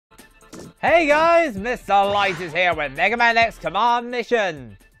Hey guys, Mr. Light is here with Megaman X Command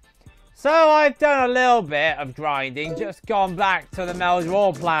Mission. So I've done a little bit of grinding, just gone back to the Mel's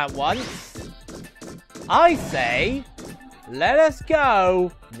Raw plant once. I say, let us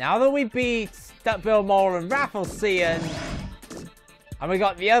go, now that we beat Duckbill Mole and Rafflesean, and we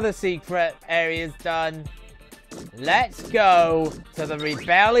got the other secret areas done, let's go to the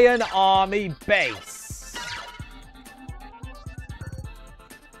Rebellion Army base.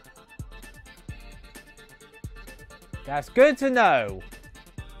 That's good to know.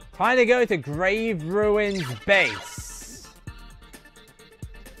 Time to go to Grave Ruins base.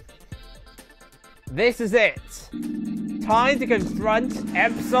 This is it. Time to confront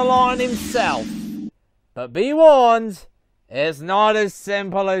Epsilon himself. But be warned, it's not as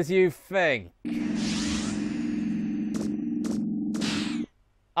simple as you think.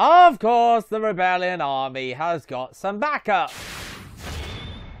 Of course, the Rebellion Army has got some backup.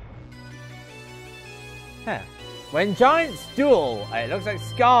 Huh. When giants duel, it looks like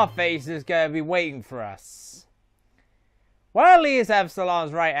Scarface is going to be waiting for us. Well, he is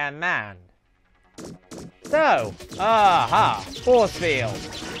Epsilon's right-hand man. So, force field.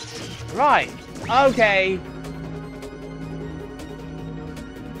 Right, okay.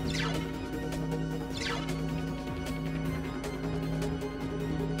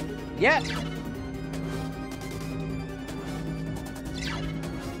 Yep.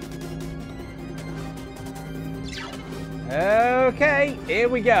 Okay, here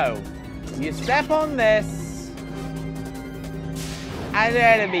we go. You step on this, and an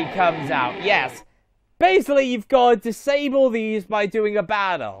enemy comes out. Yes, basically you've got to disable these by doing a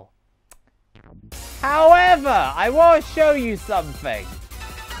battle. However, I want to show you something.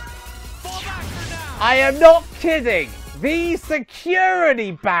 I am not kidding. These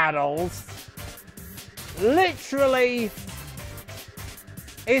security battles, literally,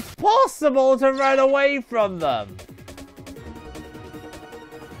 it's possible to run away from them.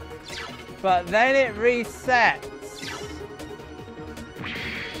 But then it resets.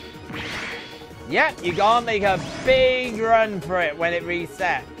 Yep, you gotta make a big run for it when it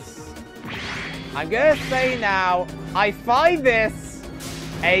resets. I'm gonna say now, I find this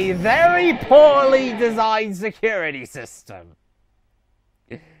a very poorly designed security system.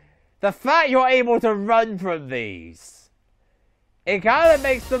 The fact you're able to run from these, it kind of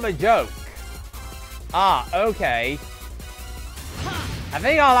makes them a joke. Ah, okay. I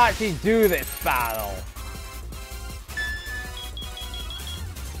think I'll actually do this battle.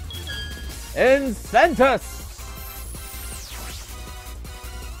 Incentus!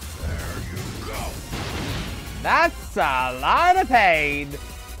 There you go. That's a lot of pain.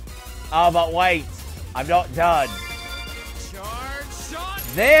 Oh, but wait. I'm not done. Charge shot.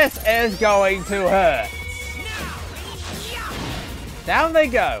 This is going to hurt. Down they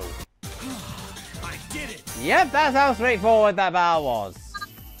go. I did it. Yep, that's how straightforward that battle was.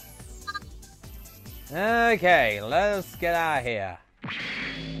 Okay, let's get out of here.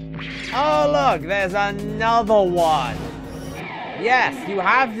 Oh, look, there's another one. Yes, you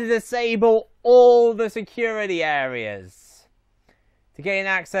have to disable all the security areas to gain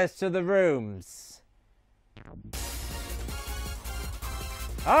access to the rooms.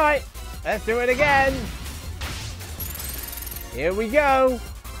 Alright, let's do it again. Here we go.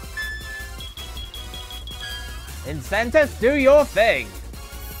 Incentus, do your thing.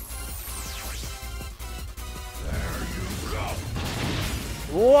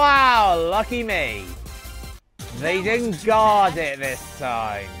 Wow, lucky me. They didn't guard it this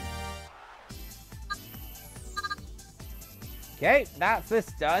time. Okay, that's this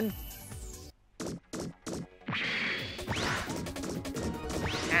done.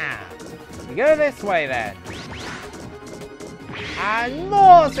 Ah, we go this way then. And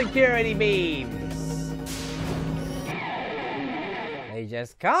more security beams. They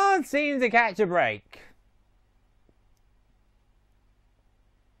just can't seem to catch a break.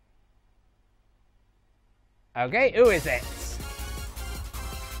 Okay, who is it?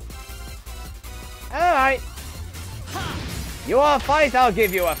 Alright. You want a fight? I'll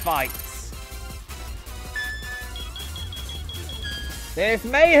give you a fight. This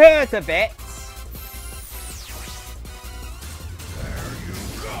may hurt a bit. There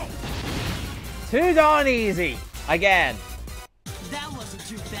you go. Too darn easy. Again. That wasn't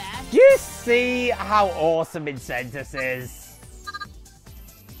too bad. You see how awesome Incentus is?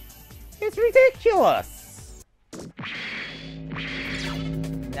 It's ridiculous.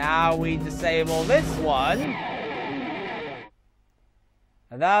 Now we disable this one.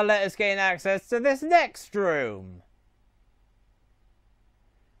 And that'll let us gain access to this next room.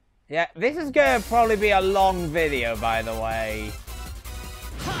 Yeah, this is going to probably be a long video, by the way.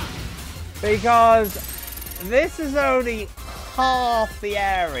 Because this is only half the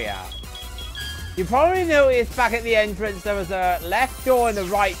area. You probably noticed back at the entrance there was a left door and a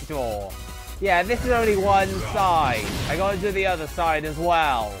right door. Yeah, this is only one side. I gotta do the other side as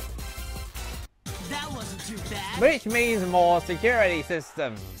well. That wasn't too bad. Which means more security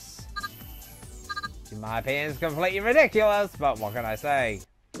systems. In my opinion, it's completely ridiculous, but what can I say?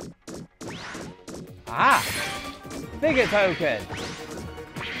 Aha! Bigger token.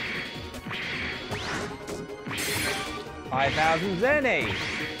 5,000 zenny.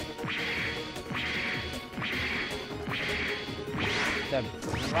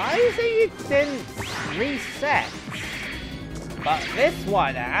 Surprising it didn't reset. But this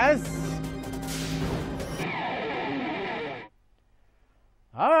one has.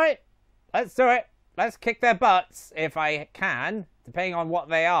 Alright, let's do it. Let's kick their butts if I can, depending on what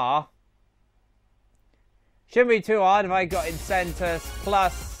they are. Shouldn't be too hard if I got Incentus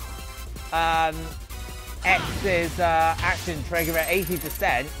plus X's action trigger at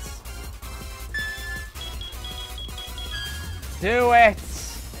 80%. Do it!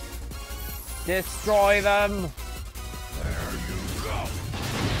 Destroy them! There you go.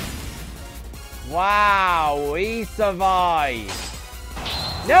 Wow, he survived!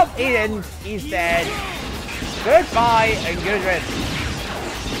 Nope, he didn't. He's dead. Goodbye and good riddance.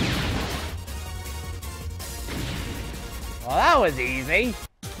 Well, that was easy.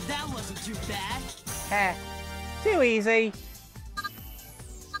 That wasn't too bad. Heh, too easy.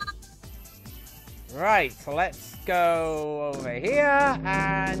 Right, so let's go over here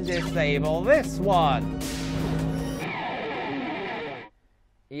and disable this one.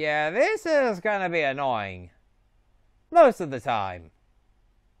 Yeah, this is gonna be annoying. Most of the time.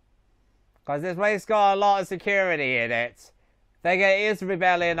 Because this place got a lot of security in it. They get it is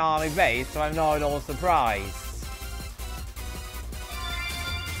Rebellion Army base, so I'm not at all surprised.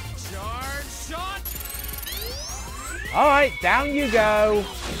 Charge shot. Alright, down you go.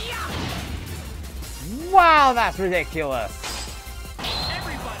 Wow, that's ridiculous.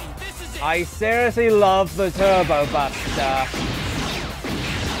 Everybody, this is it. I seriously love the Turbo Buster.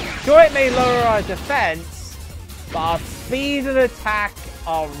 Sure, it may lower our defense, but our speed and attack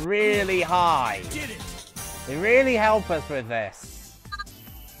are really high. Did it. They really help us with this.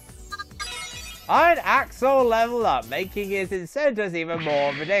 Iron Axle level up, making his incentives even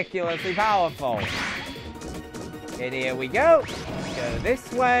more ridiculously powerful. And here we go. Go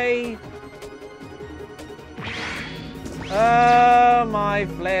this way. Oh my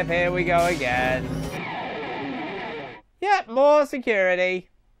flip, here we go again. Yep, more security.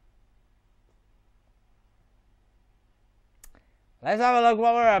 Let's have a look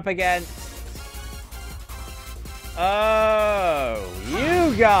what we're up against. Oh,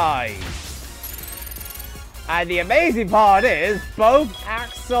 you guys. And the amazing part is, both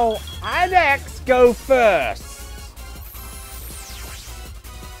Axel and X go first.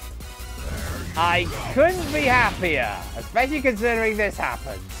 I couldn't be happier, especially considering this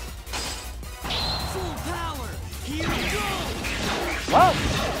happened. Full power. Here we go. Well,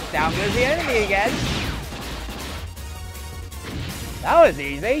 down goes the enemy again. That was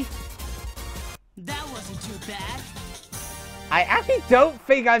easy. That wasn't too bad. I actually don't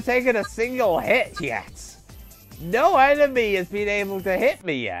think I've taken a single hit yet. No enemy has been able to hit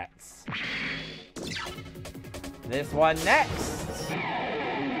me yet. This one next.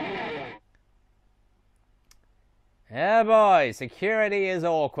 Yeah, boy, security is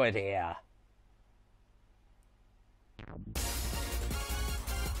awkward here.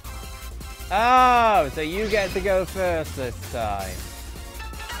 Oh, so you get to go first this time.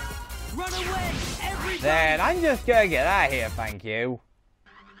 Run away, everybody. Then I'm just gonna get out of here, thank you.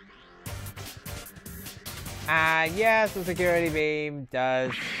 And yes, the security beam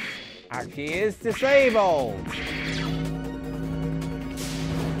does actually is disabled.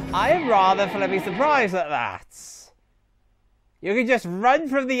 I am rather flipping surprised at that. You can just run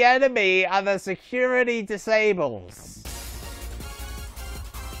from the enemy and the security disables.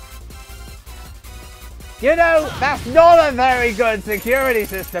 You know, that's not a very good security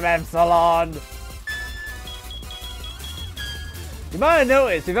system, Epsilon. You might have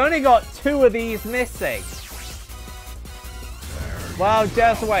noticed, we've only got 2 of these missing. Well,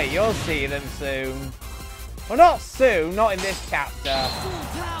 just wait, you'll see them soon. Well, not soon, not in this chapter.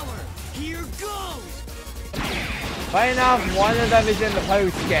 Full power. Here goes. Funny enough, one of them is in the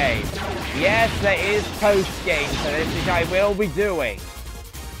post-game. Yes, there is post-game to this, which I will be doing.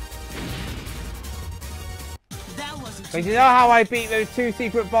 But you know how I beat those 2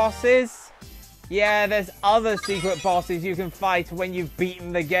 secret bosses? Yeah, there's other secret bosses you can fight when you've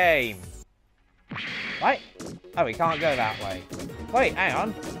beaten the game. Right? Oh, we can't go that way. Wait, hang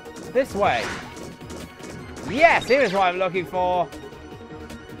on. This way. Yes, here's what I'm looking for.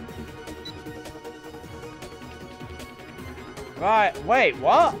 Right, wait,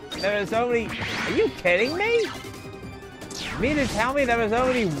 what? There is only... Are you kidding me? You mean to tell me there was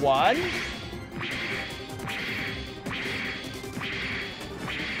only one?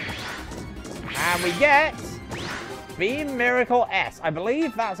 And we get... Beam Miracle S. I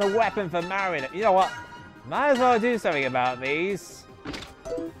believe that's a weapon for Mario. You know what? Might as well do something about these.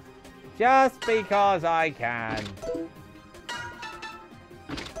 Just because I can.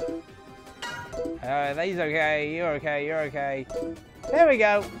 He's okay. You're okay. You're okay. There we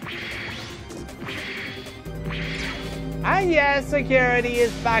go. And yes, security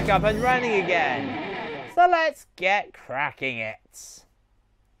is back up and running again. So let's get cracking it.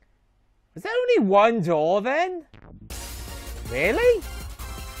 Was there only one door then? Really?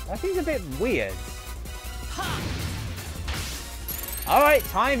 That seems a bit weird. Alright,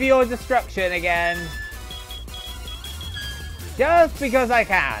 time for your destruction again. Just because I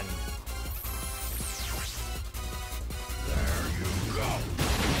can. There you go.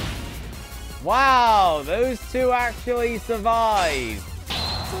 Wow, those two actually survived.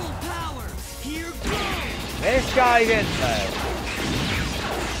 Full power. Here goes. This guy did so.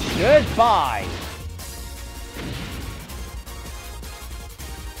 Goodbye.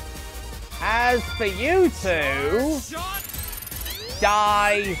 As for you two, Shot.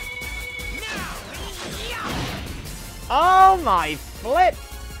 die. Oh my flip.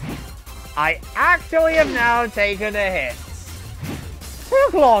 I actually have now taken a hit.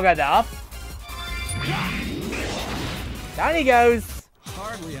 Took long enough. Down he goes.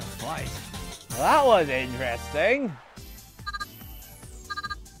 Hardly a fight. Well, that was interesting.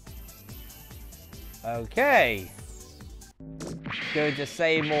 Okay. Go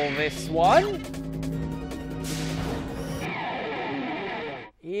disable this one.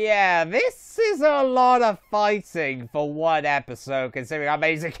 Yeah, this is a lot of fighting for one episode, considering how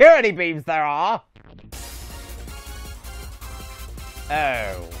many security beams there are.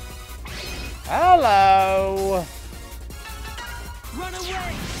 Oh. Hello. Run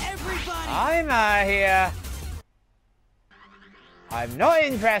away, everybody. I'm out here. I'm not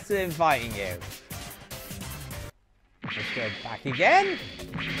interested in fighting you. Let's go back again.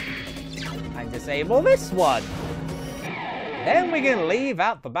 And disable this one. Then we can leave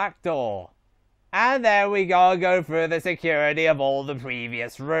out the back door. And then we gotta go through the security of all the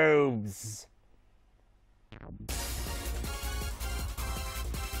previous rooms.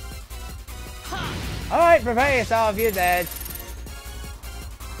 Alright, prepare yourself, you're dead.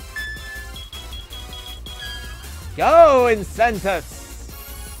 Go, Incentus!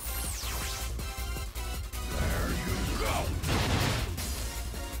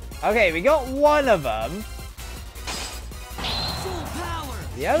 Okay, we got one of them. Full power.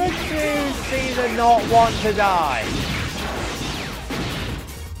 The other two seem to not want to die.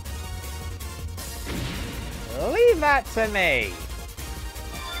 Leave that to me.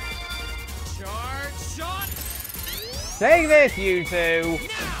 Charge shot. Take this, you two.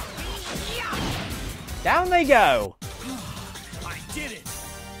 Down they go. I did it.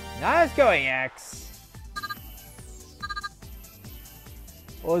 Nice going, X.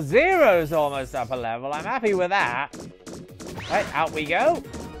 Well, Zero's almost up a level. I'm happy with that. Right, out we go.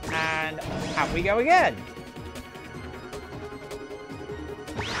 And out we go again.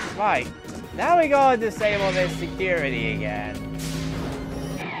 Right. Now we gotta disable this security again.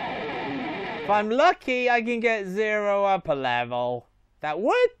 If I'm lucky, I can get Zero up a level. That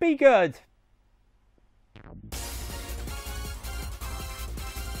would be good.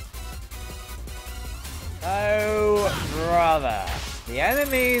 Oh, brother. The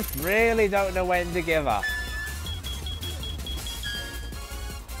enemies really don't know when to give up.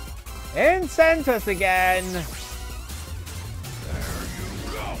 Incentus again. There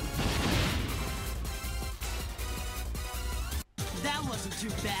you go. That wasn't too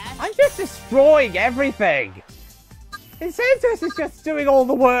bad. I'm just destroying everything. Incentus is just doing all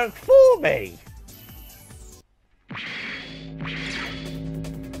the work for me.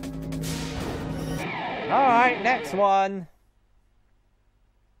 Alright, next one.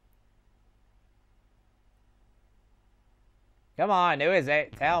 Come on, who is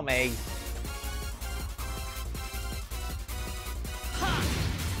it? Tell me.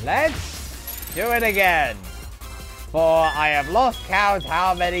 Let's do it again. For I have lost count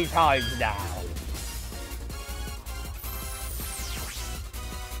how many times now.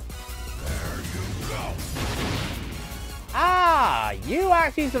 There you go. Ah, you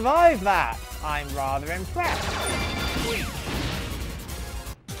actually survived that. I'm rather impressed.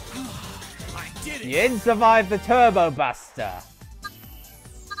 I did it. You didn't survive the Turbo Buster.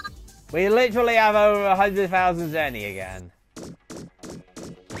 We literally have over 100,000 Zenny again.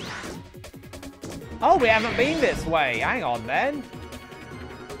 Oh, we haven't been this way. Hang on then.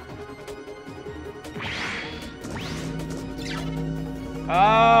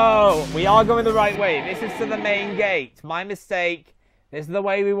 Oh, we are going the right way. This is to the main gate. My mistake. This is the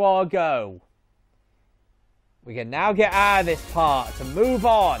way we want to go. We can now get out of this part to move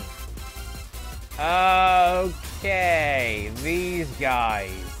on. Okay, these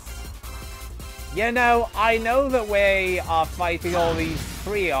guys. You know, I know that we are fighting all these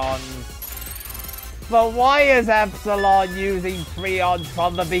Freons, but why is Epsilon using Freons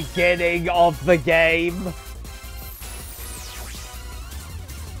from the beginning of the game?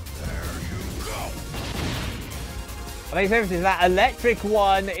 There you go. I mean, seriously, that electric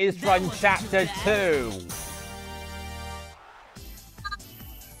one is from Chapter 2.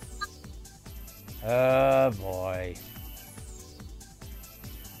 Oh boy.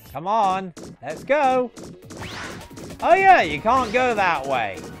 Come on, let's go. Oh yeah, you can't go that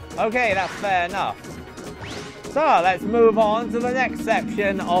way. Okay, that's fair enough. So, let's move on to the next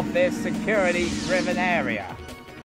section of this security-driven area.